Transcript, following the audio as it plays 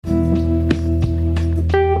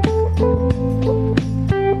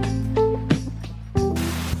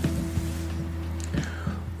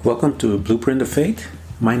Welcome to Blueprint of Faith.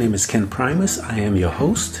 My name is Ken Primus. I am your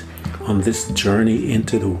host on this journey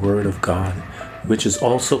into the Word of God, which is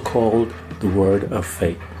also called the Word of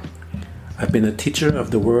Faith. I've been a teacher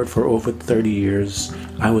of the Word for over 30 years.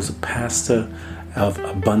 I was a pastor of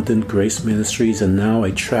Abundant Grace Ministries, and now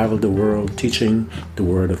I travel the world teaching the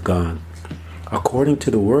Word of God. According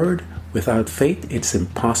to the Word, without faith, it's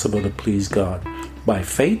impossible to please God. By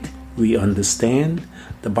faith, we understand.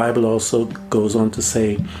 The Bible also goes on to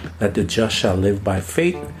say that the just shall live by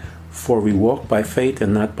faith, for we walk by faith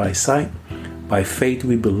and not by sight. By faith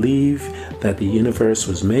we believe that the universe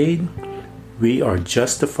was made. We are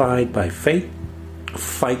justified by faith.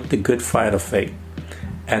 Fight the good fight of faith.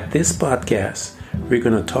 At this podcast, we're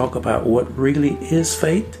going to talk about what really is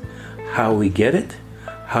faith, how we get it,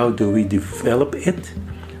 how do we develop it,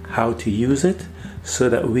 how to use it, so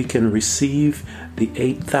that we can receive the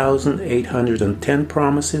 8,810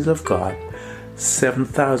 promises of God,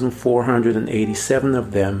 7,487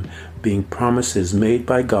 of them being promises made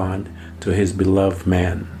by God to His beloved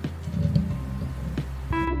man.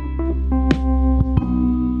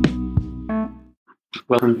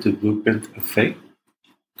 Welcome to Blueprint of Faith.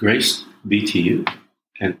 Grace be to you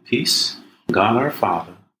and peace from God our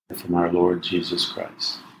Father and from our Lord Jesus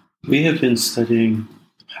Christ. We have been studying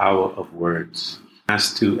the power of words.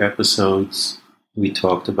 Last two episodes, we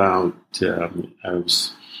talked about, I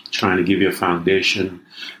was trying to give you a foundation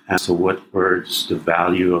as to what words, the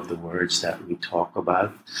value of the words that we talk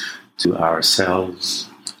about to ourselves,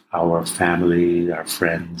 our family, our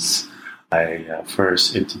friends. I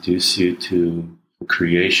first introduced you to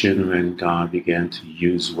creation when God began to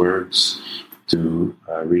use words to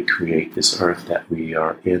recreate this earth that we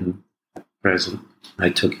are in at present. I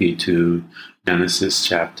took you to Genesis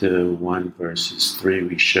chapter 1, verses 3.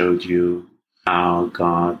 We showed you how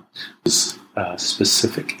God was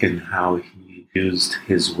specific in how He used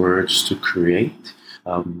His words to create.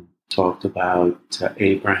 Talked about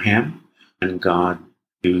Abraham, and God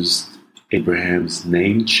used Abraham's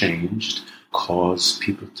name changed, caused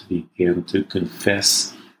people to begin to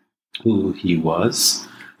confess who he was,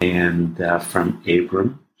 and from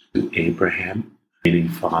Abram to Abraham, meaning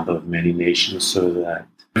father of many nations, so that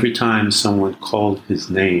every time someone called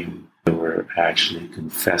his name, they were actually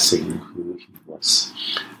confessing who he was.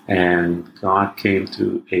 And God came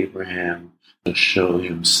to Abraham to show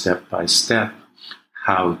him step by step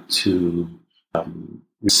how to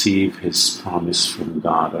receive his promise from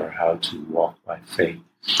God, or how to walk by faith.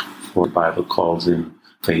 For the Bible calls him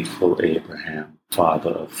faithful Abraham,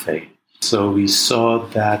 father of faith. So we saw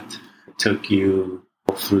that. I took you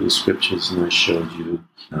through the scriptures and I showed you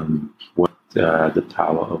what the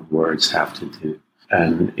power of words have to do.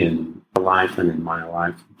 And in our life and in my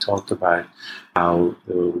life, we talked about how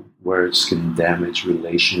the words can damage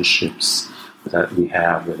relationships that we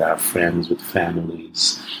have with our friends, with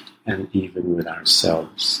families, and even with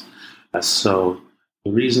ourselves. So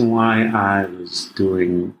the reason why I was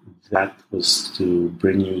doing that was to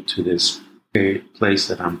bring you to this place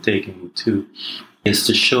that I'm taking you to, is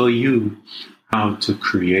to show you how to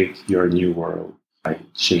create your new world by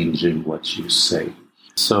changing what you say.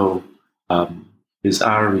 So it's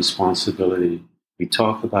our responsibility. We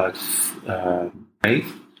talk about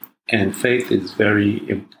faith, and faith is very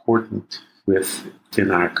important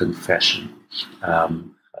within our confession.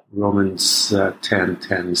 Romans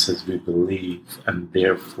 10:10 says we believe and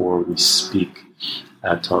therefore we speak.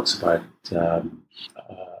 Talks about a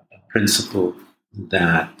principle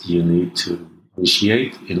that you need to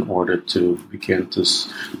initiate in order to begin to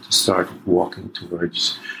start walking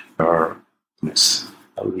towards your promise.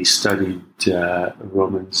 We studied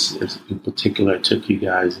Romans, in particular. I took you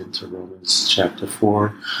guys into Romans chapter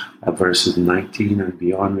 4, verses 19 and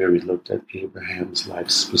beyond, where we looked at Abraham's life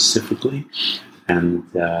specifically, and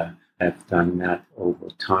have done that over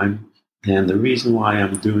time. And the reason why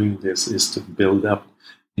I'm doing this is to build up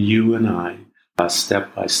you and I,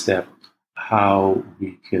 step by step, how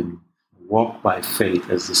we can walk by faith,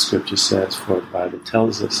 as the scripture says, for the Bible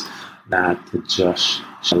tells us that the just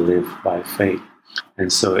shall live by faith.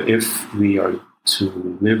 And so if we are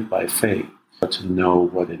to live by faith, to know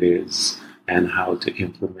what it is and how to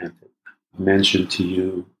implement it. I mentioned to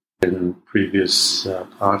you in previous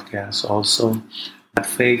podcasts also that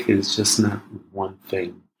faith is just not one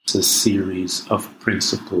thing. It's a series of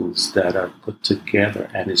principles that are put together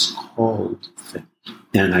and is called faith.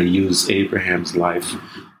 And I use Abraham's life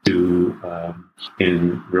to,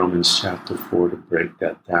 in Romans chapter 4, to break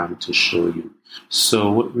that down to show you.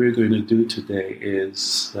 So what we're going to do today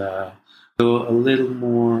is go a little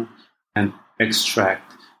more and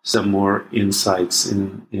extract some more insights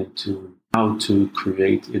into how to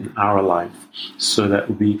create in our life so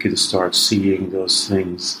that we can start seeing those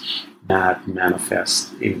things that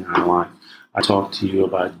manifest in our life. I talked to you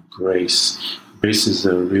about grace. Grace is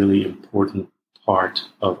a really important part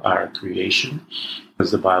of our creation,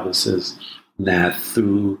 because the Bible says that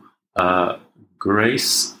through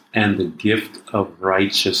grace and the gift of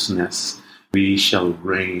righteousness, we shall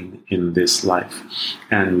reign in this life.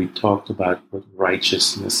 And we talked about what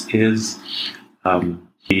righteousness is.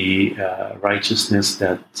 The righteousness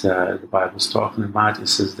that the Bible is talking about, it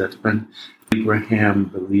says that when Abraham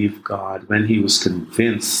believed God, when he was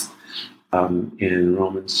convinced in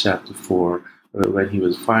Romans chapter 4, when he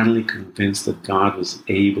was finally convinced that God was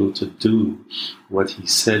able to do what he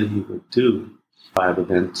said he would do, the Bible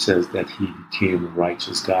then says that he became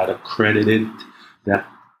righteous. God accredited that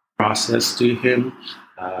process to him,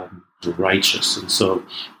 righteous. And so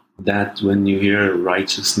that when you hear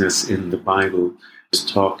righteousness in the Bible, it's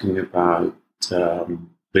talking about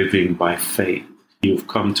living by faith. You've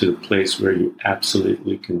come to a place where you're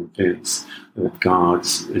absolutely convinced that God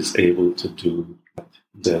is able to do what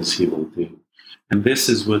he says he will do. And this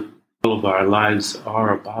is what all of our lives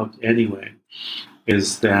are about anyway,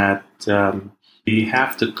 is that we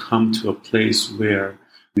have to come to a place where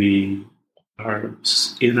we are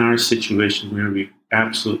in our situation where we're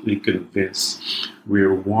absolutely convinced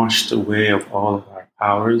we're washed away of all of our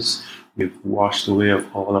powers, we've washed away of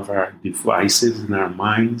all of our devices in our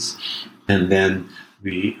minds, and then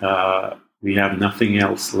we have nothing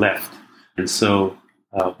else left. And so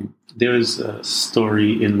there is a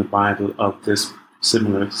story in the Bible of this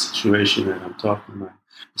similar situation that I'm talking about.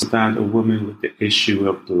 It's about a woman with the issue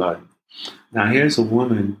of blood. Now, here's a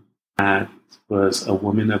woman that was a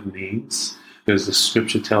woman of means, because the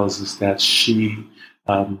scripture tells us that she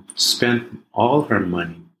spent all her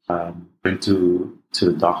money, went to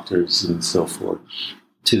the doctors and so forth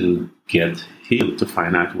to get healed, to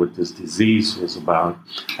find out what this disease was about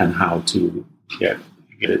and how to get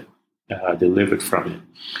it delivered from it.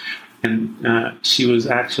 And she was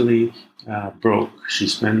actually broke. She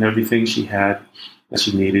spent everything she had that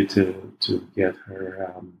she needed to get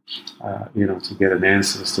her, to get an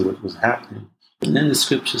answer as to what was happening. And then the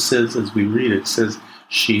scripture says, as we read it, it says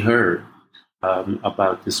she heard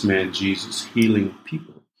about this man Jesus healing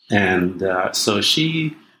people, and so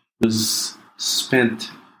she was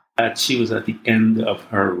she was at the end of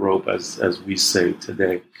her rope, as we say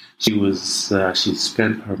today. She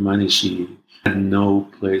spent her money. She had no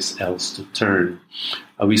place else to turn.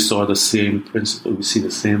 We saw the same principle. We see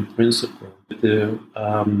the same principle with the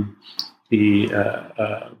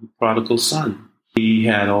prodigal son. He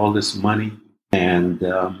had all this money, and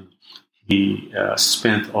he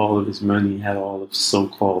spent all of his money. He had all of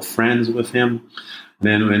so-called friends with him.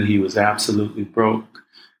 Then when he was absolutely broke,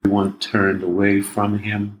 everyone turned away from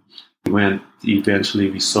him. Eventually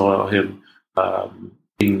we saw him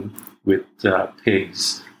being with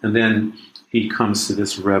pigs. And then he comes to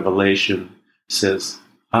this revelation, says,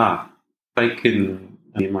 the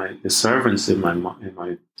servants in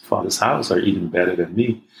my father's house are eating better than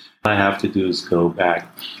me. All I have to do is go back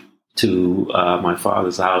to my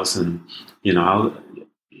father's house, and he'll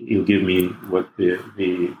give me what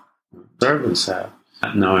the servants have,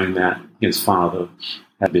 not knowing that his father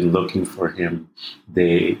had been looking for him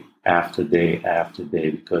day after day after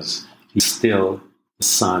day, because he's still the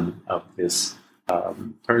son of this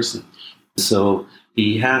person. So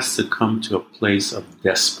he has to come to a place of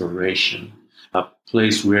desperation, a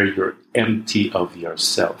place where you're empty of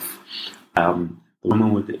yourself. The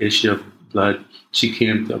woman with the issue of blood, she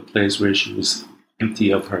came to a place where she was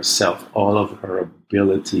empty of herself, all of her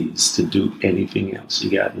abilities to do anything else. She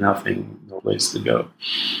got nothing, no place to go.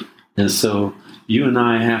 And so you and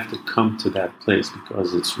I have to come to that place,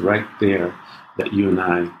 because it's right there that you and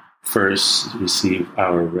I first receive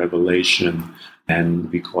our revelation, and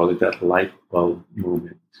we call it that light bulb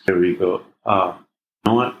moment. There we go. You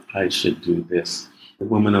know what? I should do this. The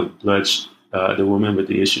woman with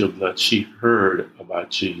the issue of blood, she heard about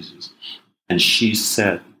Jesus, and she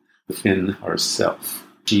said within herself,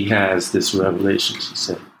 she has this revelation. She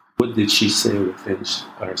said, what did she say within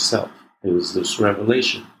herself? It was this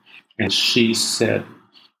revelation. And she said,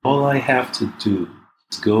 all I have to do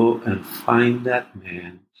is go and find that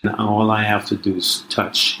man, and all I have to do is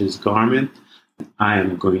touch his garment, and I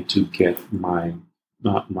am going to get my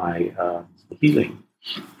healing.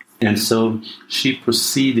 And so she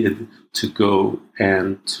proceeded to go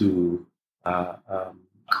and to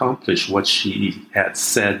accomplish what she had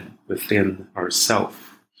said within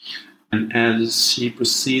herself. And as she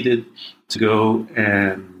proceeded to go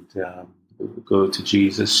and go to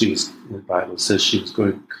Jesus, the Bible says she was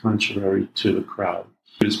going contrary to the crowd.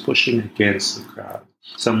 He was pushing against the crowd,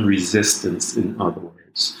 some resistance, in other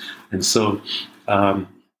words. And so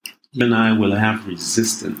you and I will have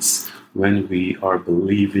resistance when we are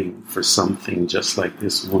believing for something, just like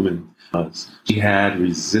this woman was. She had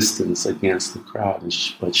resistance against the crowd,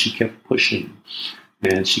 but she kept pushing,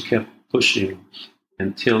 and she kept pushing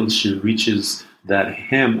until she reaches that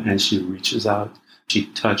hem, and she reaches out. She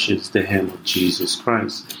touches the hem of Jesus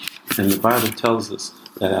Christ. And the Bible tells us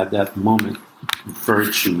that at that moment,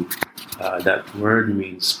 virtue, that word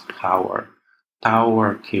means power.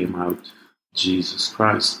 Power came out Jesus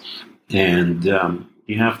Christ. And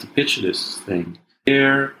you have to picture this thing.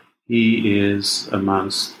 There he is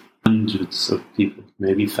amongst hundreds of people,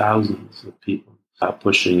 maybe thousands of people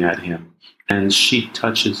pushing at him. And she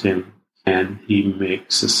touches him, and he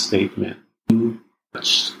makes a statement, "Who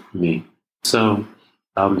touched me?" So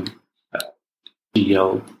she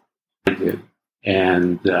yelled, "I did."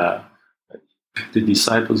 And the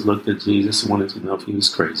disciples looked at Jesus and wanted to know if he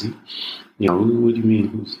was crazy. What do you mean,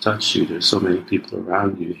 who's touched you? There's so many people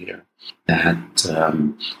around you here. That,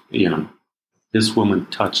 this woman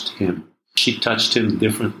touched him. She touched him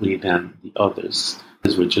differently than the others.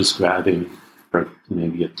 Others were just grabbing for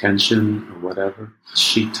maybe attention or whatever.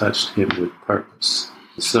 She touched him with purpose.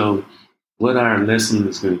 So what our lesson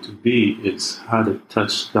is going to be is how to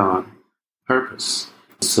touch God purpose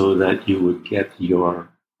so that you would get your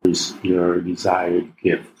desired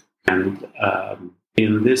gift. And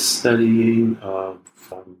in this studying of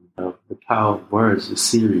the power of words, the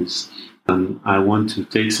series, I want to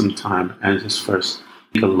take some time and just first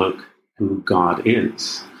take a look at who God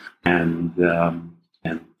is and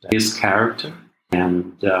his character.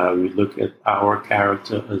 And we look at our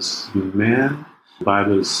character as man. The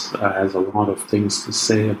Bible has a lot of things to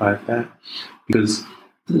say about that, because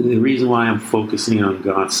the reason why I'm focusing on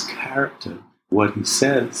God's character, what he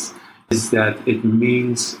says, is that it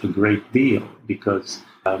means a great deal, because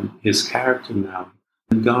his character now,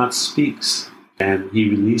 when God speaks and he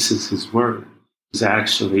releases his word, is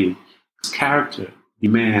actually, his character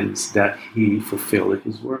demands that he fulfill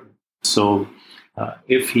his word. So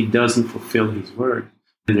if he doesn't fulfill his word,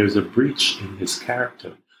 then there's a breach in his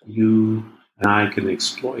character. You and I can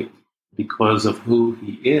exploit because of who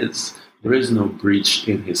he is. There is no breach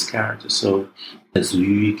in his character. So as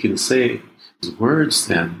we can say, his words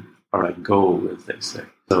then are like gold, as they say.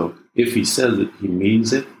 So if he says it, he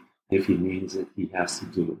means it. If he means it, he has to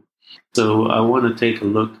do it. So I want to take a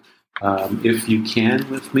look, if you can,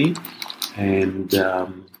 with me. And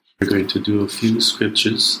we're going to do a few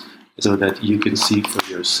scriptures so that you can see for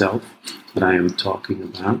yourself what I am talking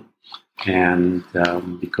about. And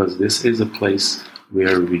because this is a place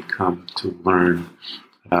where we come to learn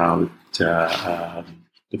about the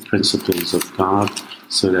principles of God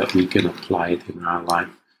so that we can apply it in our life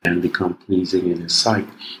and become pleasing in his sight.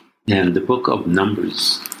 And the book of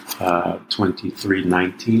Numbers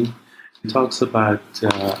 23:19, it talks about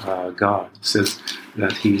God. It says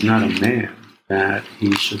that he's not a man that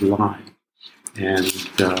he should lie. And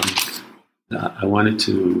I wanted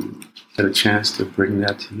to get a chance to bring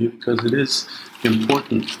that to you because it is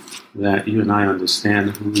important that you and I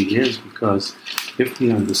understand who he is, because if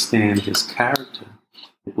we understand his character,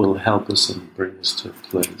 it will help us and bring us to a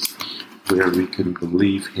place where we can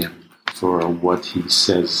believe him for what he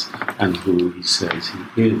says and who he says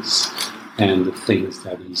he is, and the things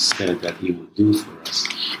that he said that he will do for us.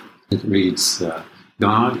 It reads,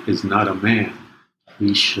 God is not a man,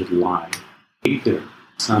 he should lie, neither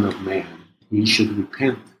son of man, he should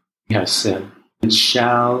repent. He has said, and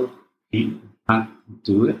shall he not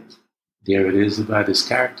do it? There it is about his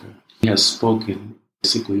character. He has spoken,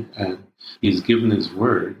 basically, and he's given his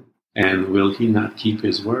word, and will he not keep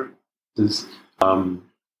his word? It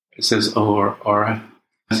says, or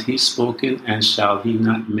has he spoken, and shall he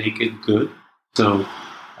not make it good? So,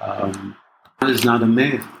 God is not a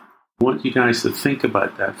man. I want you guys to think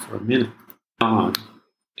about that for a minute. God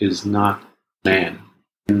is not man.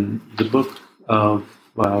 In the book of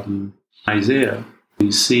Isaiah,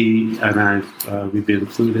 we see, and we've been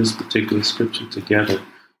through this particular scripture together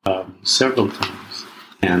several times,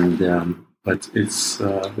 and but it's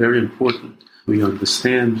very important we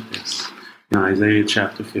understand this. In Isaiah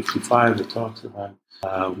chapter 55, it talks about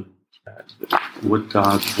what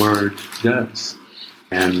God's word does,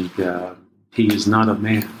 and he is not a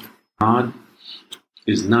man. God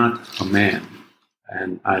is not a man,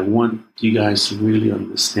 and I want you guys to really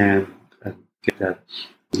understand and get that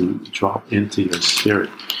to drop into your spirit.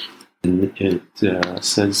 And it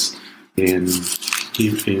says in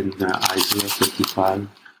Isaiah 55,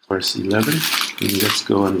 verse 11. And let's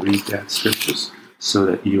go and read that scriptures so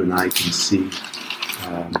that you and I can see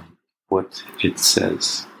what it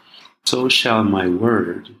says. So shall my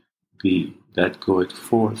word be that goeth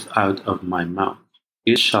forth out of my mouth.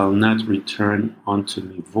 It shall not return unto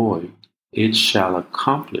me void. It shall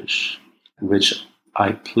accomplish which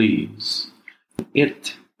I please.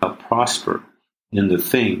 It shall prosper in the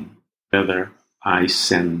thing whether I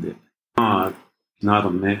send it. God, not a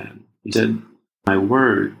man. He said, my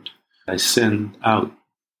word I send out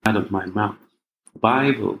of my mouth. The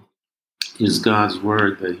Bible is God's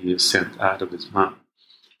word that he has sent out of his mouth.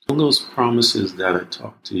 All those promises that I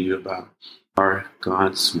talked to you about are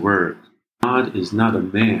God's word. God is not a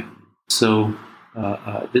man. So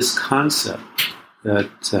this concept that,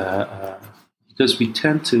 because we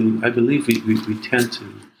tend to, I believe we tend to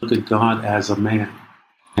look at God as a man,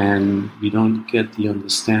 and we don't get the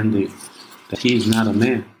understanding that he's not a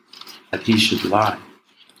man, that he should lie.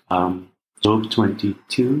 Job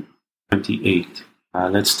 22:28.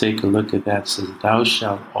 Let's take a look at that. It says, thou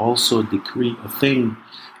shalt also decree a thing,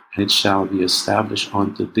 and it shall be established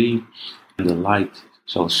unto thee, and the light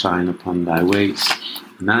shall shine upon thy ways.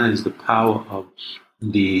 And that is the power of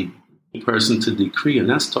the person to decree, and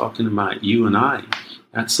that's talking about you and I.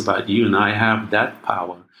 That's about you and I have that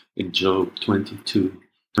power in Job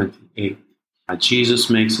 22:28. Jesus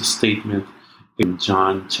makes a statement in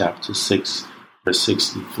John chapter 6, verse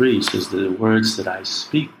 63. He says, the words that I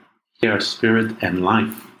speak, they are spirit and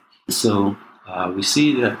life. So we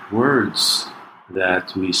see that words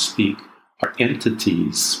that we speak are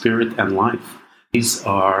entities, spirit and life. These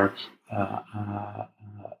are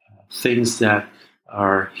things that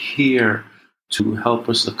are here to help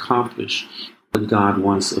us accomplish what God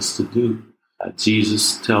wants us to do.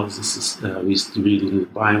 Jesus tells us, we read in the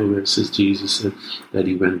Bible where it says Jesus said that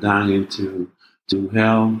he went down into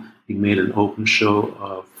hell. He made an open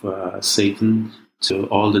show of Satan to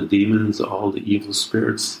all the demons, all the evil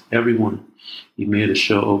spirits, everyone. He made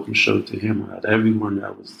open show to him about everyone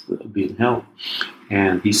that was being held.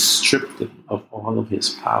 And he stripped him of all of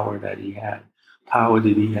his power that he had. Power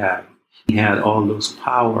that he had. He had all those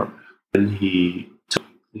power when he took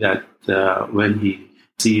that, when he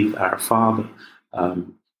received our father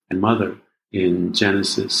and mother in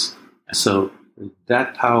Genesis. So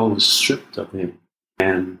that power was stripped of him.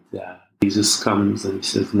 And Jesus comes and he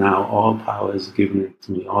says, now all power is given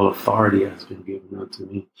to me. All authority has been given unto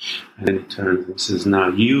me. And then he turns and says, now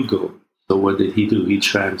you go. So what did he do? He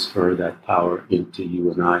transferred that power into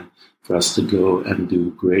you and I for us to go and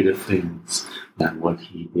do greater things than what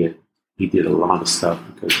he did. He did a lot of stuff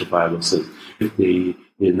because the Bible says if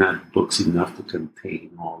they're not books enough to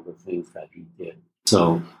contain all the things that he did.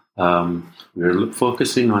 So we're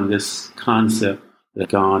focusing on this concept that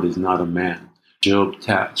God is not a man. Job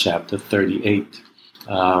chapter 38,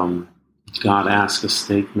 God asks a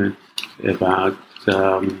statement about,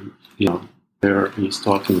 there he's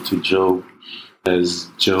talking to Job as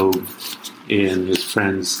Job and his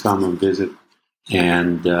friends come and visit,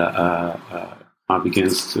 and God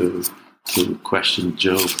begins to question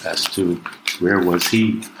Job as to where was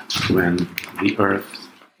he when the earth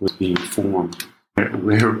was being formed.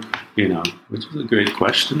 Where which is a great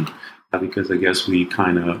question, because I guess we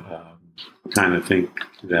kind of think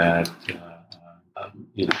that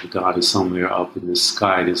God is somewhere up in the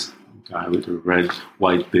sky, this guy with a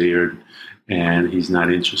white beard, and he's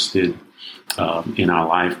not interested in our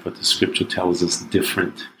life. But the scripture tells us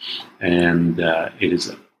different, and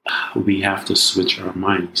we have to switch our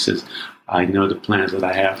mind. He says, I know the plans that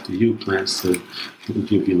I have to you, plans to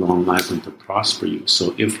give you long life and to prosper you.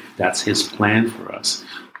 So if that's his plan for us,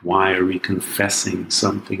 why are we confessing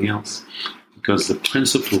something else? Because the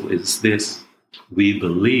principle is this: we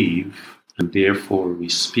believe and therefore we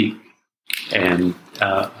speak. And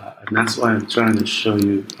that's why I'm trying to show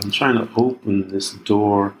you, I'm trying to open this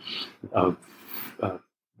door of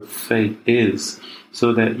faith is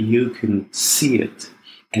so that you can see it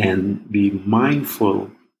and be mindful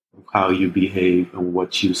of how you behave and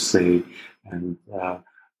what you say. And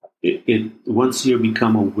once you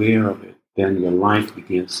become aware of it, then your life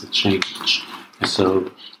begins to change.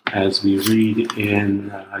 So as we read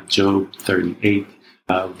in Job 38,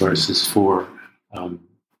 verses 4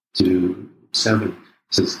 to 7, it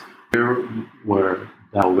says, where were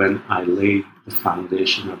thou when I laid the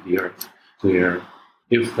foundation of the earth? Where,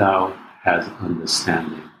 if thou hast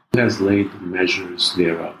understanding, who has laid the measures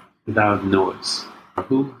thereof? Without knowest, or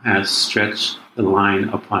who has stretched the line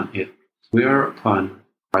upon it? Whereupon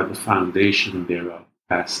are the foundation thereof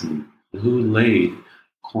fastened? And who laid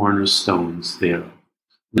cornerstones thereof?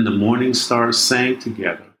 When the morning stars sang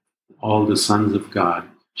together, all the sons of God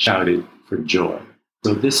shouted for joy.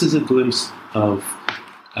 So this is a glimpse of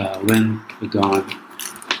when God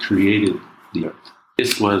created the earth.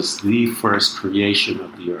 This was the first creation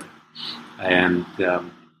of the earth. And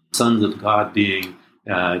sons of God being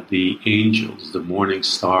the angels, the morning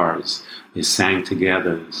stars, they sang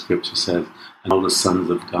together, the scripture says, and all the sons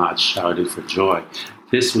of God shouted for joy.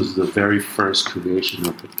 This was the very first creation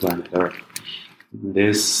of the planet Earth.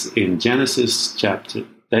 This in Genesis chapter,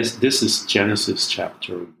 this is Genesis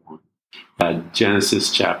chapter 1. Genesis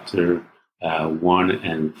chapter 1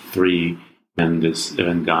 and 3,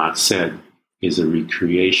 and God said, is a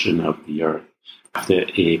recreation of the earth after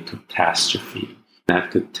a catastrophe.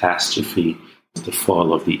 That catastrophe is the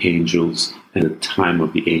fall of the angels and the time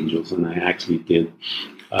of the angels. And I actually did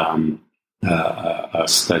a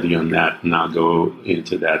study on that, and I'll go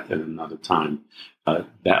into that at another time.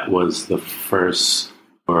 That was the first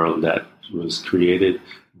world that was created.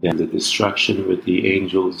 Then the destruction with the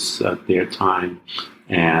angels at their time,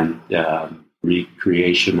 and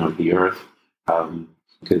recreation of the earth.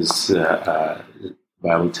 Because the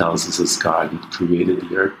Bible tells us that God created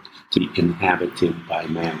the earth to be inhabited by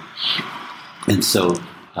man. And so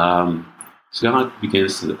God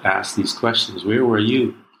begins to ask these questions. Where were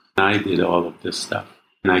you? And I did all of this stuff.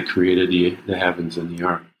 And I created the heavens and the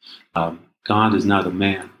earth. God is not a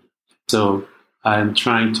man. So I'm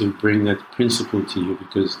trying to bring that principle to you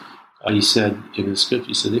because he said in the scripture,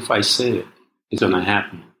 he said, if I say it, it's going to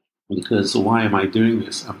happen. Because why am I doing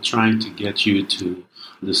this? I'm trying to get you to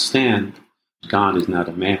understand God is not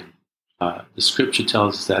a man. The scripture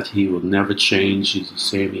tells us that he will never change. He's the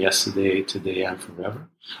same yesterday, today, and forever.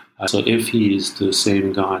 So if he is the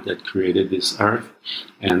same God that created this earth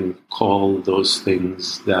and called those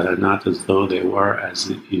things that are not as though they were, as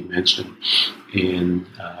he mentioned in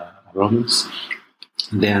Romans,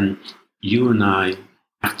 then you and I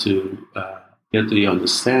have to get the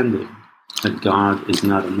understanding that God is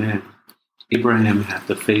not a man. Abraham had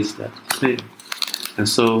to face that thing. And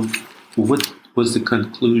so what was the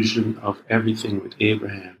conclusion of everything with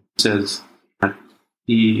Abraham? It says that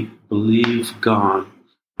he believed God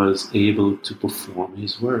was able to perform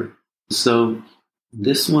his word. So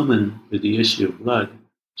this woman with the issue of blood,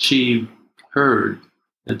 she heard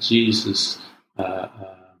that Jesus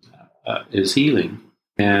is healing,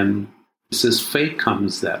 and it says faith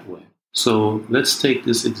comes that way. So let's take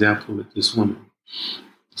this example with this woman.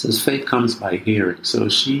 It says faith comes by hearing. So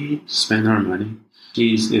she spent her money.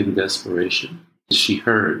 She's in desperation. She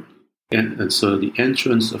heard. And so the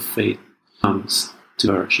entrance of faith comes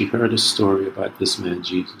to her. She heard a story about this man,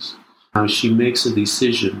 Jesus. Now she makes a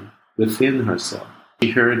decision within herself.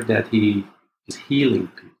 She heard that he is healing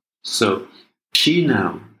people. So she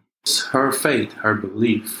now, her faith, her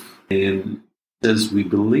belief, and says we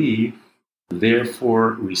believe,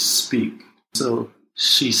 therefore we speak. So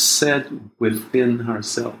she said within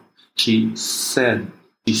herself. She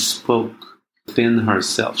spoke within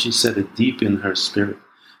herself. She said it deep in her spirit.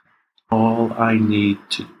 All I need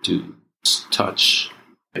to do is touch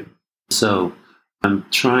him. So I'm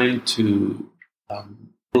trying to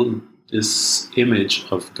build this image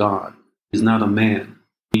of God. He's not a man.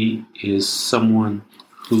 He is someone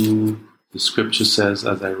who the scripture says,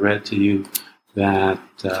 as I read to you, that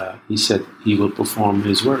he said he will perform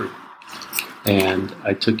his word. And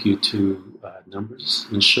I took you to Numbers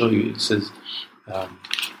and show you, it says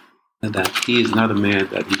that he is not a man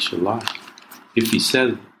that he should lie. If he said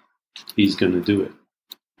it, he's going to do it.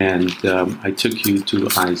 And I took you to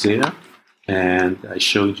Isaiah, and I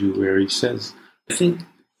showed you where he says, I think,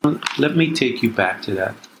 let me take you back to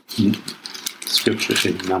that scripture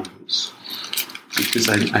in Numbers, because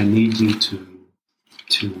I need you to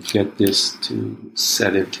get this to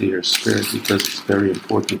set into your spirit, because it's very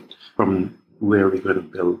important from where we're going to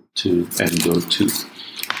build to and go to.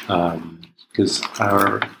 Because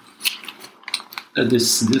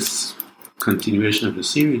this continuation of the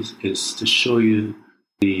series is to show you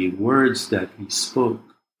the words that he spoke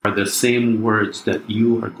are the same words that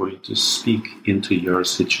you are going to speak into your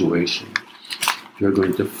situation. You're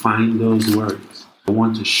going to find those words. I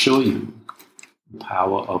want to show you the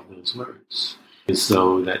power of those words, and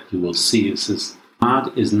so that you will see. It says,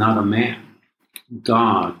 God is not a man.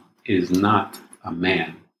 God is not a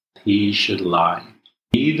man. He should lie.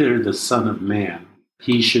 Neither the Son of Man.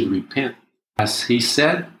 He should repent. Has he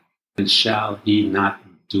said, and shall he not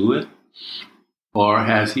do it? Or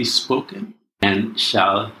has he spoken, and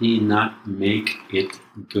shall he not make it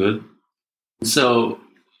good? So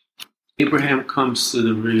Abraham comes to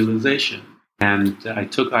the realization, and I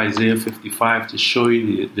took Isaiah 55 to show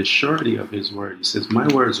you the surety of his word. He says, my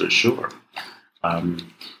words are sure.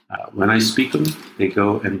 When I speak them, they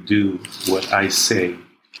go and do what I say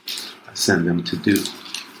I send them to do.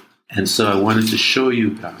 And so I wanted to show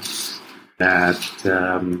you guys that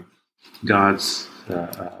God's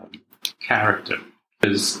character.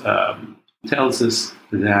 Because it tells us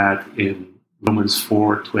that in Romans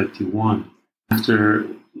 4:21, after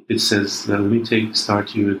it says, let me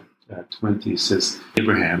start you at 20, it says,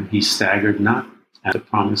 Abraham, he staggered not at the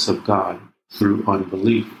promise of God through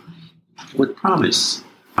unbelief. What promise?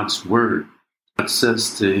 God's word. God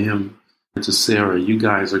says to him and to Sarah, you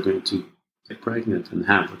guys are going to get pregnant and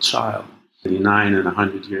have a child, 89 and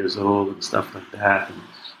 100 years old and stuff like that.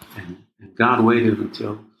 And God waited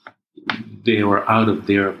until they were out of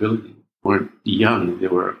their ability. They weren't young, they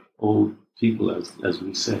were old people, as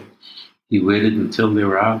we say. He waited until they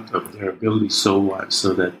were out of their ability so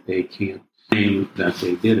that they can't claim that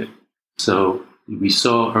they did it. So we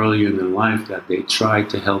saw earlier in their life that they tried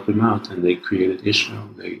to help him out, and they created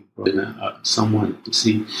Ishmael. They brought in someone to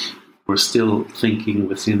see. We're still thinking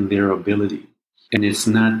within their ability. And it's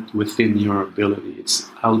not within your ability. It's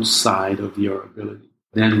outside of your ability.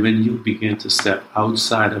 Then when you begin to step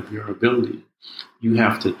outside of your ability, you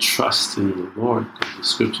have to trust in the Lord. The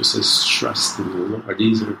scripture says, trust in the Lord.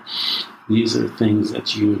 These are things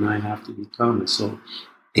that you and I have to become. And so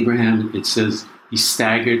Abraham, it says, he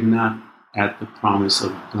staggered not at the promise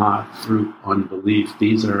of God through unbelief.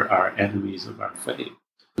 These are our enemies of our faith.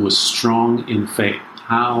 He was strong in faith.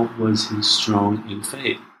 How was he strong in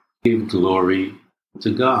faith? Give glory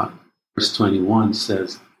to God. Verse 21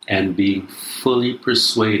 says, and being fully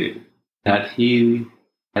persuaded that he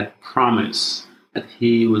had promised, that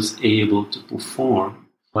he was able to perform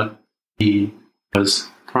what he was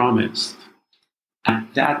promised.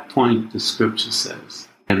 At that point, the scripture says,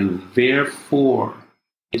 and therefore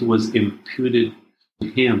it was imputed to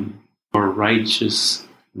him for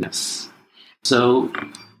righteousness. So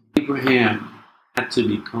Abraham had to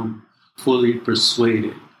become fully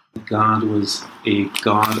persuaded that God was a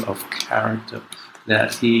God of character,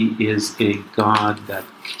 that he is a God that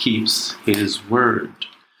keeps his word.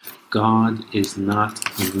 God is not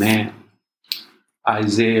a man.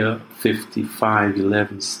 Isaiah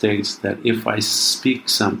 55:11 states that if I speak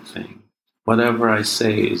something, whatever I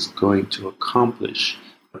say is going to accomplish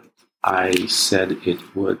what I said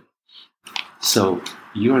it would. So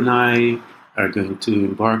you and I are going to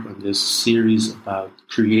embark on this series about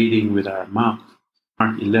creating with our mouth.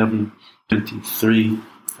 Mark 11:23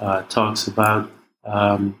 talks about,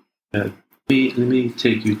 let me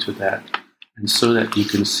take you to that. And so that you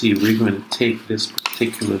can see, we're going to take this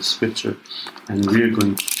particular scripture and we're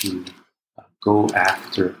going to go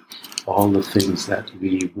after all the things that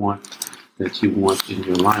we want, that you want in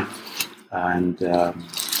your life. And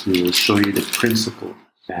we will show you the principle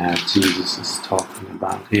that Jesus is talking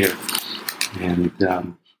about here. And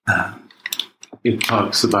it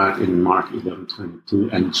talks about in Mark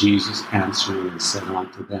 11:22, and Jesus answering and said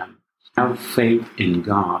unto them, have faith in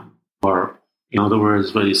God, or in other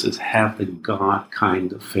words, what he says, have the God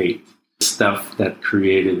kind of faith, stuff that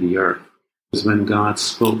created the earth. Because when God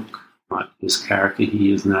spoke about his character,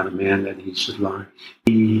 he is not a man that he should lie.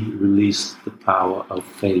 He released the power of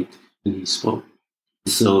faith and he spoke.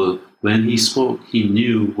 So when he spoke, he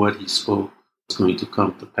knew what he spoke was going to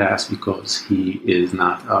come to pass because he is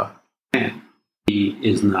not a man. He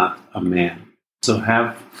is not a man. So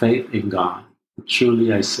have faith in God.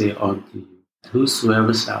 Truly I say unto you,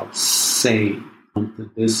 whosoever shall say unto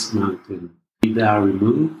this mountain, be thou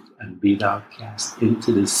removed and be thou cast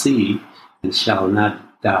into the sea, and shall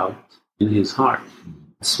not doubt in his heart.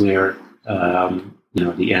 That's where,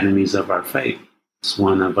 the enemies of our faith. It's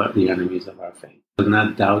one of the enemies of our faith. But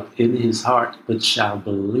not doubt in his heart, but shall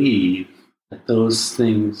believe that those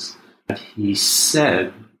things that he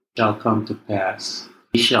said shall come to pass.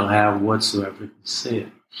 He shall have whatsoever he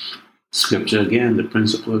said. Scripture, again, the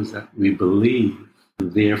principle is that we believe,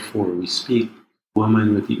 and therefore we speak. The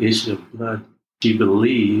woman with the issue of blood, she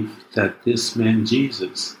believed that this man,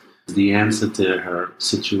 Jesus, is the answer to her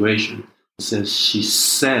situation. It says she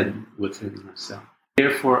said within herself,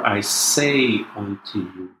 therefore I say unto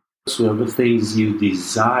you, whatsoever things you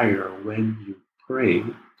desire when you pray,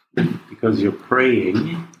 because you're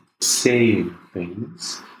praying, saying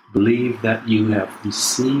things, believe that you have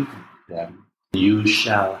received them, you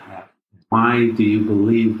shall have. Why do you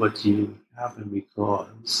believe what you have?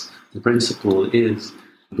 Because the principle is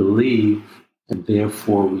believe, and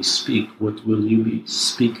therefore we speak. What will you be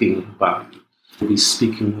speaking about? You'll be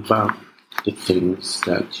speaking about the things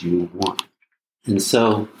that you want. And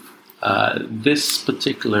so this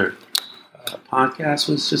particular podcast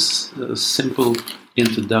was just a simple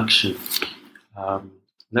introduction.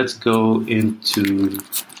 Let's go into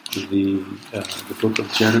the book of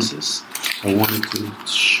Genesis. I wanted to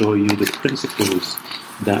show you the principles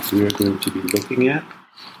that we're going to be looking at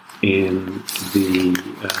in the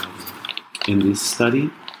in this study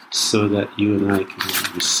so that you and I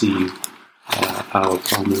can receive our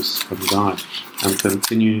promise from God. I'm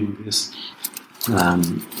continuing this.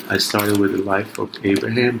 I started with the life of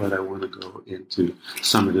Abraham, but I want to go into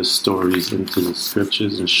some of the stories into the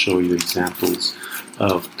scriptures and show you examples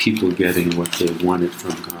of people getting what they wanted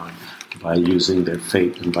from God by using their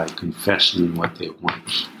faith and by confessing what they want.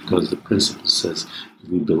 Because the principle says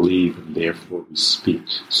we believe and therefore we speak.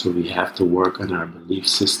 So we have to work on our belief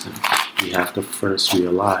system. We have to first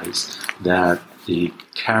realize that the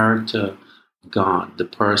character of God, the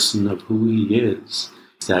person of who He is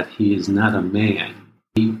that He is not a man.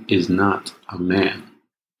 He is not a man.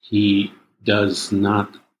 He does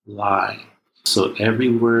not lie. So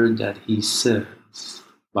every word that He says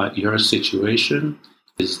about your situation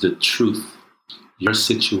is the truth. Your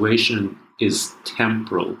situation is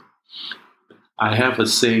temporal. I have a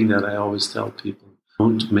saying that I always tell people,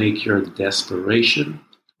 don't make your desperation,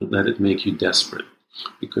 but let it make you desperate.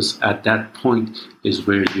 Because at that point is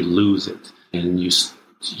where you lose it. And you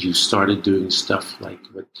started doing stuff like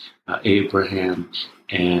what Abraham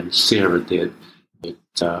and Sarah did with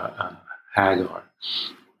Hagar,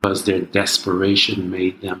 because their desperation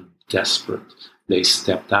made them desperate. They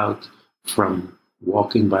stepped out from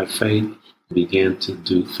walking by faith, began to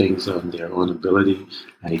do things on their own ability,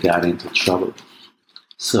 and got into trouble.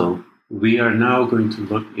 So we are now going to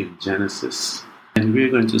look in Genesis, and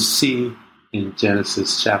we're going to see in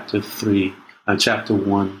Genesis chapter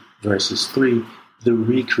 1, verses 3, the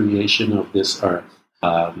recreation of this earth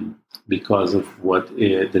because of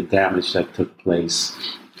the damage that took place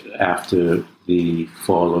after the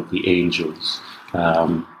fall of the angels.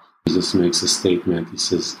 Jesus makes a statement. He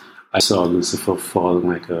says, "I saw Lucifer falling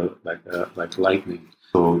like lightning."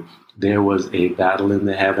 So there was a battle in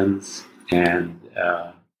the heavens, and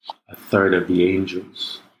a third of the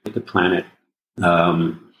angels hit the planet.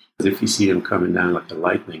 As if you see him coming down like a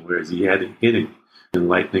lightning, whereas he had it hitting, and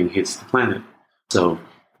lightning hits the planet. So, a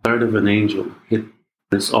third of an angel hit.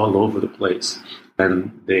 It's all over the place,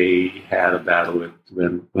 and they had a battle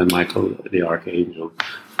when Michael, the archangel,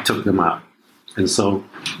 took them out. And so,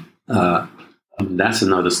 that's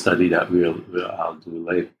another study that I'll do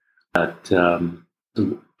later. But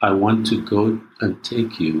I want to go and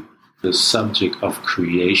take you to the subject of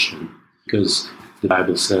creation, because the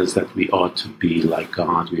Bible says that we ought to be like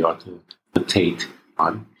God. We ought to imitate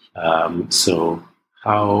God. So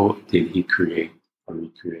how did He create or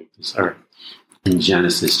recreate this earth? In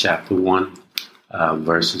Genesis chapter 1,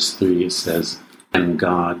 verses 3, it says, "And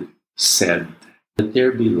God said, let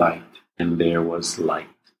there be light, and there was light.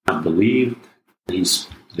 God believed,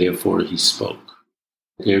 therefore He spoke.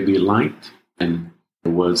 Let there be light, and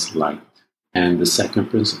there was light." And the second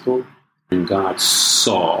principle, and God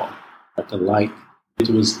saw that the light, it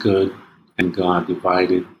was good, and God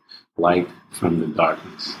divided light from the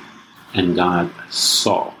darkness. And God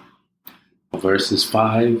saw. Verses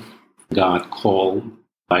 5, God called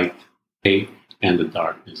light day and the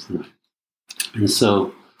darkness night. And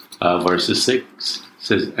so verses 6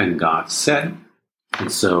 says, and God said.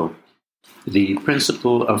 And so the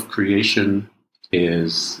principle of creation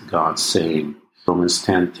is God saying. Romans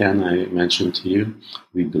 10:10, I mentioned to you,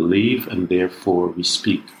 we believe and therefore we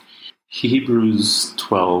speak. Hebrews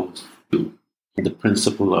 12:2, the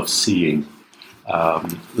principle of seeing.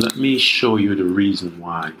 Let me show you the reason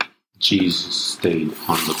why Jesus stayed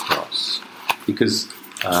on the cross. Because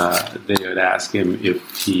they would ask him if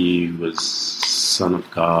he was Son of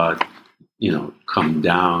God, come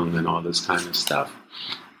down and all this kind of stuff.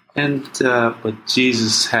 And but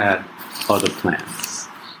Jesus had other plans.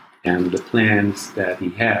 And the plans that he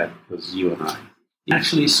had was you and I. He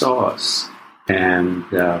actually saw us. And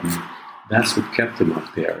that's what kept him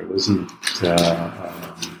up there. It wasn't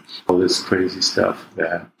all this crazy stuff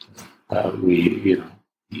that there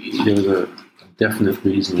was a definite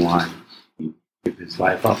reason why he gave his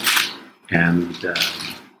life up. And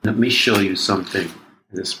let me show you something,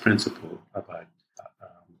 this principle about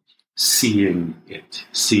seeing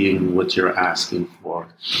what you're asking for.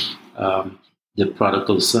 The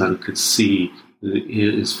prodigal son could see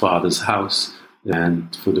his father's house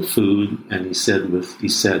and for the food, and he said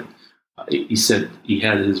he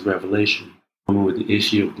had his revelation. The woman with the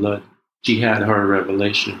issue of blood, she had her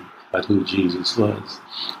revelation about who Jesus was.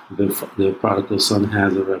 The prodigal son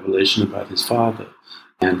has a revelation about his father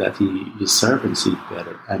and that his servants eat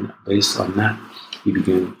better. And based on that, he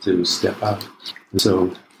began to step out. And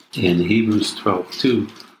so in Hebrews 12:2,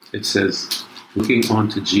 it says, looking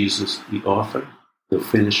unto Jesus, the author, the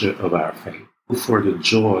finisher of our faith, who for the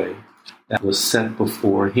joy that was set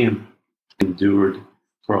before him endured the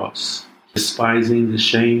cross, despising the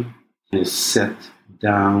shame, and is set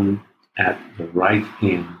down at the right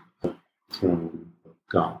hand of the throne of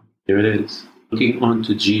God. Here it is. Looking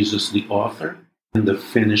unto Jesus, the author and the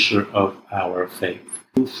finisher of our faith,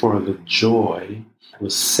 who for the joy that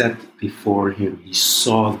was set before him, he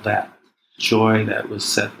saw that joy that was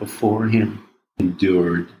set before him,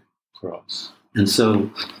 endured the cross. And so,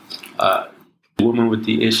 the woman with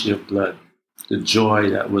the issue of blood, the joy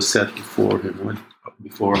that was set before her,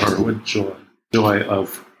 what joy? Joy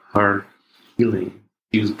of her healing.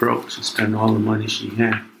 She was broke. She spent all the money she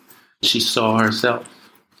had. She saw herself.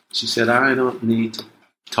 She said, I don't need to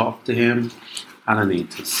talk to him. I don't need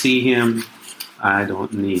to see him. I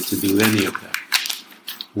don't need to do any of that.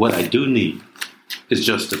 What I do need is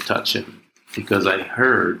just to touch him, because I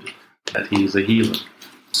heard that he's a healer.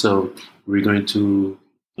 So we're going to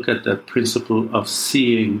look at the principle of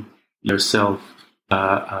seeing yourself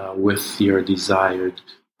with your desired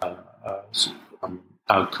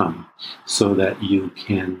outcome, so that you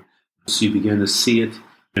begin to see it.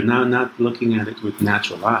 You're now not looking at it with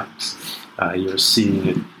natural eyes. You're seeing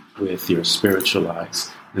it with your spiritual eyes.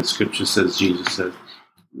 And Scripture says, Jesus says,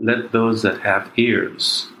 let those that have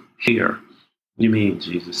ears hear. What do you mean,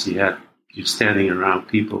 Jesus? You're standing around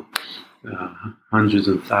people, hundreds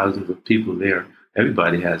and thousands of people there.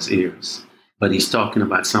 Everybody has ears. But he's talking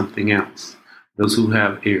about something else. Those who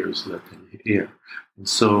have ears, let them hear. And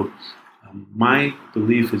so my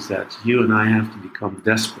belief is that you and I have to become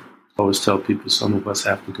desperate. I always tell people some of us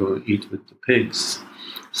have to go and eat with the pigs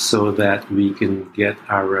so that we can get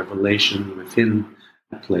our revelation within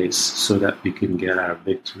a place, so that we can get our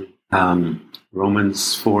victory.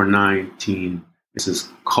 Romans 4:19, it says,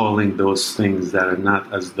 calling those things that are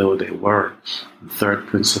not as though they were. The third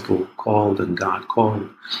principle, called and God called.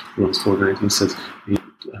 Romans 4:19 says,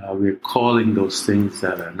 we're calling those things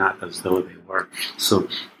that are not as though they were. So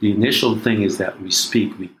the initial thing is that we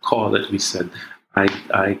speak, we call it, we said,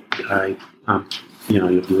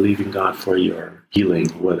 you're believing God for your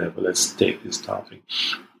healing, or whatever. Let's take this topic.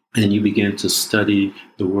 And you begin to study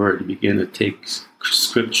the Word. You begin to take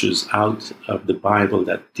scriptures out of the Bible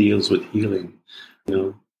that deals with healing.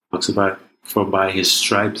 Talks about, for by his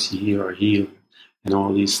stripes ye are healed, and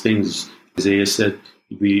all these things. Isaiah said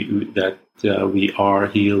we are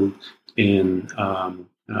healed. In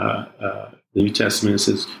the New Testament, it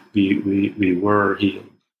says we were healed.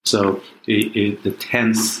 So the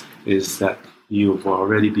tense is that you've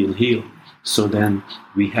already been healed. So then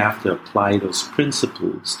we have to apply those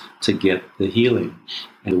principles to get the healing.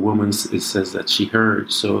 And the woman, it says that she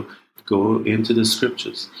heard. So go into the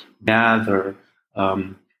scriptures, gather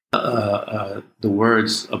the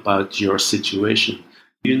words about your situation.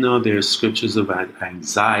 There's scriptures about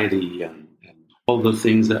anxiety and all the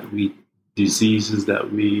things that diseases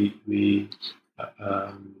that we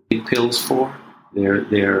take pills for.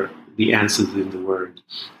 They're the answers in the Word.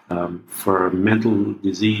 For mental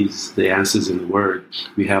disease, the answers in the Word.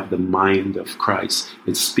 We have the mind of Christ.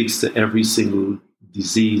 It speaks to every single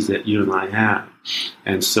disease that you and I have.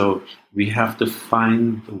 And so we have to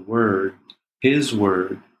find the Word, His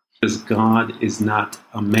Word, because God is not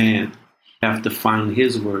a man. We have to find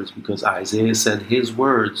His words, because Isaiah said His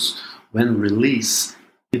words, when released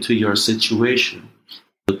into your situation,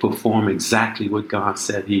 will perform exactly what God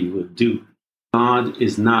said He would do. God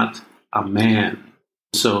is not a man.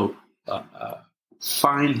 So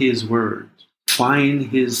find His word. Find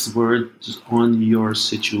His words on your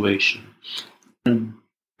situation. And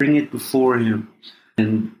bring it before Him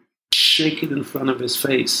and shake it in front of His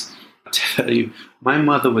face. I tell you, my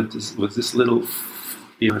mother was this little,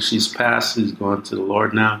 she's passed, she's gone to the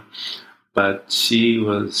Lord now, but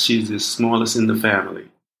she's the smallest in the family.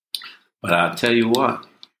 But I'll tell you what,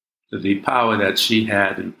 the power that she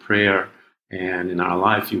had in prayer and in our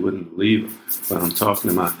life, you wouldn't believe what I'm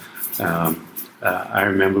talking about. I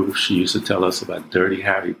remember she used to tell us about Dirty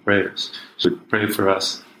Harry prayers. She would pray for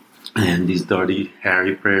us, and these Dirty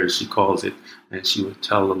Harry prayers, she calls it, and she would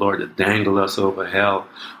tell the Lord to dangle us over hell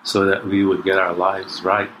so that we would get our lives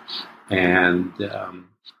right. And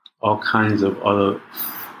all kinds of other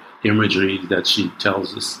imagery that she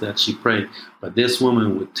tells us that she prayed. But this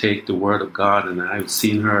woman would take the word of God, and I've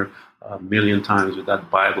seen her a million times with that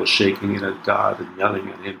Bible, shaking it at God and yelling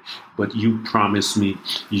at Him. But you promised me,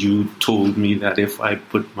 you told me that if I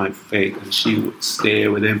put my faith, and she would stay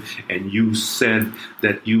with Him, and you said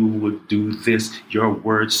that you would do this. Your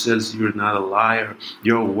word says you're not a liar.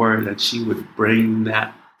 Your word, that she would bring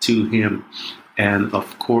that to Him. And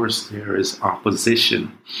of course, there is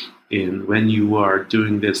opposition. And when you are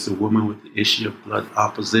doing this, the woman with the issue of blood,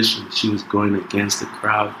 opposition, she was going against the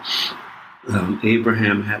crowd.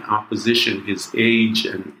 Abraham had opposition, his age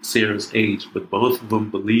and Sarah's age, but both of them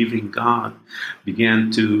believing God began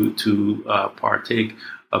to partake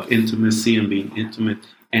of intimacy and being intimate,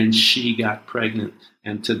 and she got pregnant.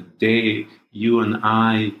 And today, you and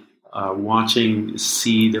I are watching the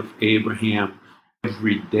seed of Abraham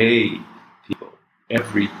every day, people.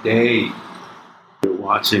 Every day, we're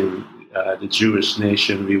watching the Jewish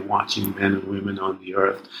nation. We're watching men and women on the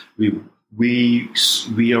earth. We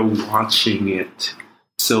are watching it,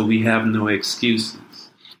 so we have no excuses.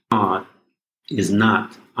 God is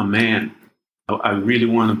not a man. I really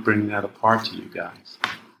want to bring that apart to you guys,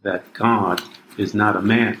 that God is not a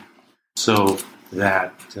man, so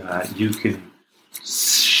that you can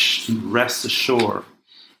rest assured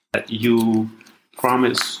that you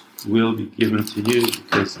promise will be given to you,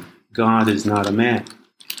 because God is not a man.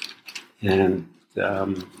 And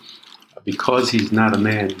because he's not a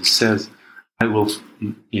man, he says, I will,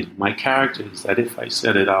 my character is that if I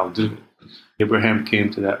said it, I'll do it. Abraham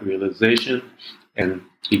came to that realization, and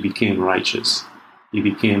he became righteous. He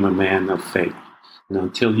became a man of faith. And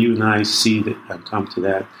until you and I see that and come to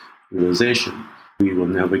that realization, we will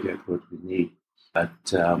never get what we need.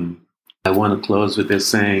 But I want to close with this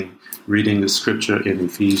saying, reading the scripture in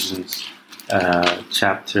Ephesians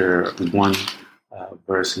chapter 1,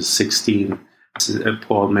 verses 16.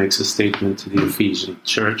 Paul makes a statement to the Ephesian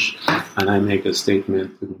church, and I make a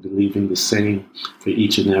statement and believing the same for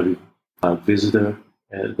each and every visitor,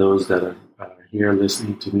 those that are here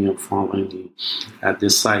listening to me and following me at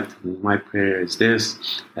this site. And my prayer is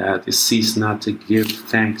this, to cease not to give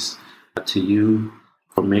thanks to you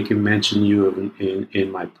for making mention of you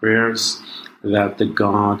in my prayers, that the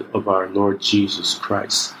God of our Lord Jesus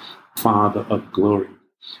Christ, Father of glory,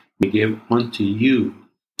 may give unto you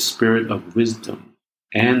the spirit of wisdom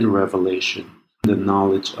and revelation, the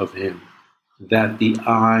knowledge of him, that the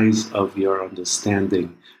eyes of your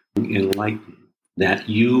understanding be enlightened, that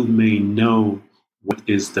you may know what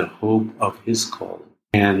is the hope of his calling,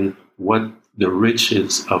 and what the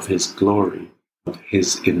riches of his glory, of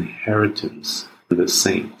his inheritance to the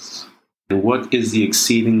saints, and what is the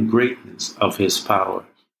exceeding greatness of his power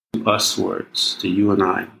to uswards, to you and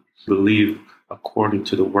I, believe according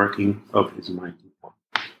to the working of his mighty power.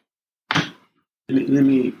 Let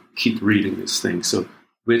me keep reading this thing. So,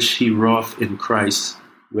 which he wrought in Christ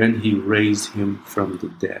when he raised him from the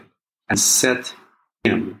dead, and set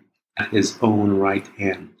him at his own right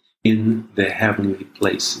hand in the heavenly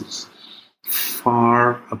places,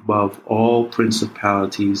 far above all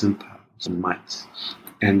principalities and powers and mights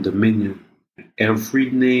and dominion,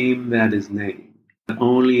 every name that is named, not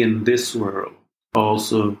only in this world,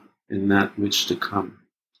 also in that which to come,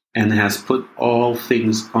 and has put all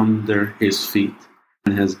things under his feet,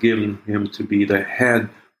 and has given him to be the head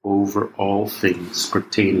over all things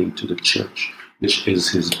pertaining to the church, which is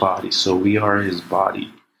his body. So we are his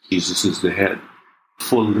body. Jesus is the head,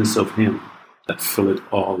 fullness of him that filleth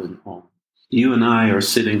all in all. You and I are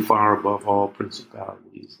sitting far above all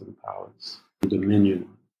principalities and powers, dominion,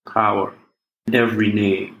 power, every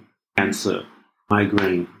name, cancer,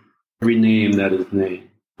 migraine, every name that is named,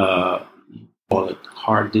 call it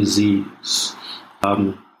heart disease,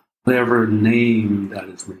 whatever name that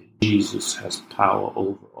is named, Jesus has power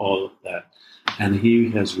over all of that, and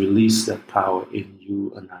he has released that power in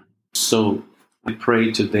you and I. So I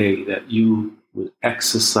pray today that you will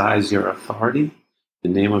exercise your authority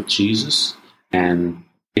in the name of Jesus and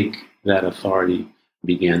take that authority,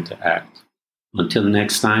 begin to act. Until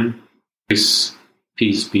next time, grace,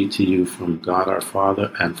 peace be to you from God our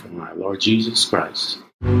Father and from our Lord Jesus Christ.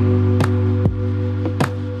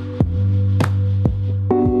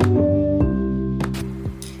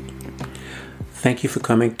 Thank you for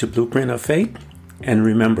coming to Blueprint of Faith. And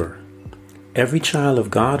remember, every child of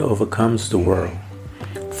God overcomes the world.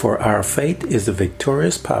 For our faith is the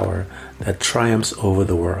victorious power that triumphs over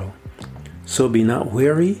the world. So be not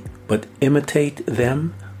weary, but imitate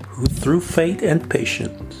them who through faith and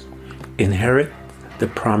patience inherit the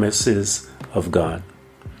promises of God.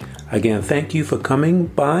 Again, thank you for coming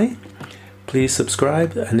by. Please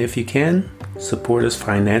subscribe, and if you can, support us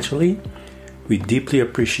financially. We deeply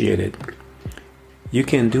appreciate it. You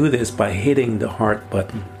can do this by hitting the heart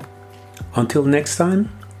button. Until next time,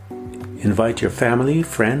 invite your family,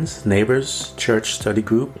 friends, neighbors, church study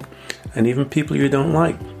group, and even people you don't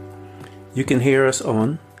like. You can hear us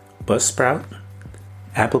on Buzzsprout,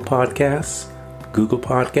 Apple Podcasts, Google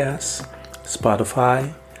Podcasts,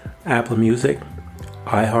 Spotify, Apple Music,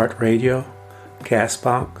 iHeartRadio,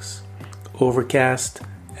 Castbox, Overcast,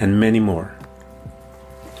 and many more.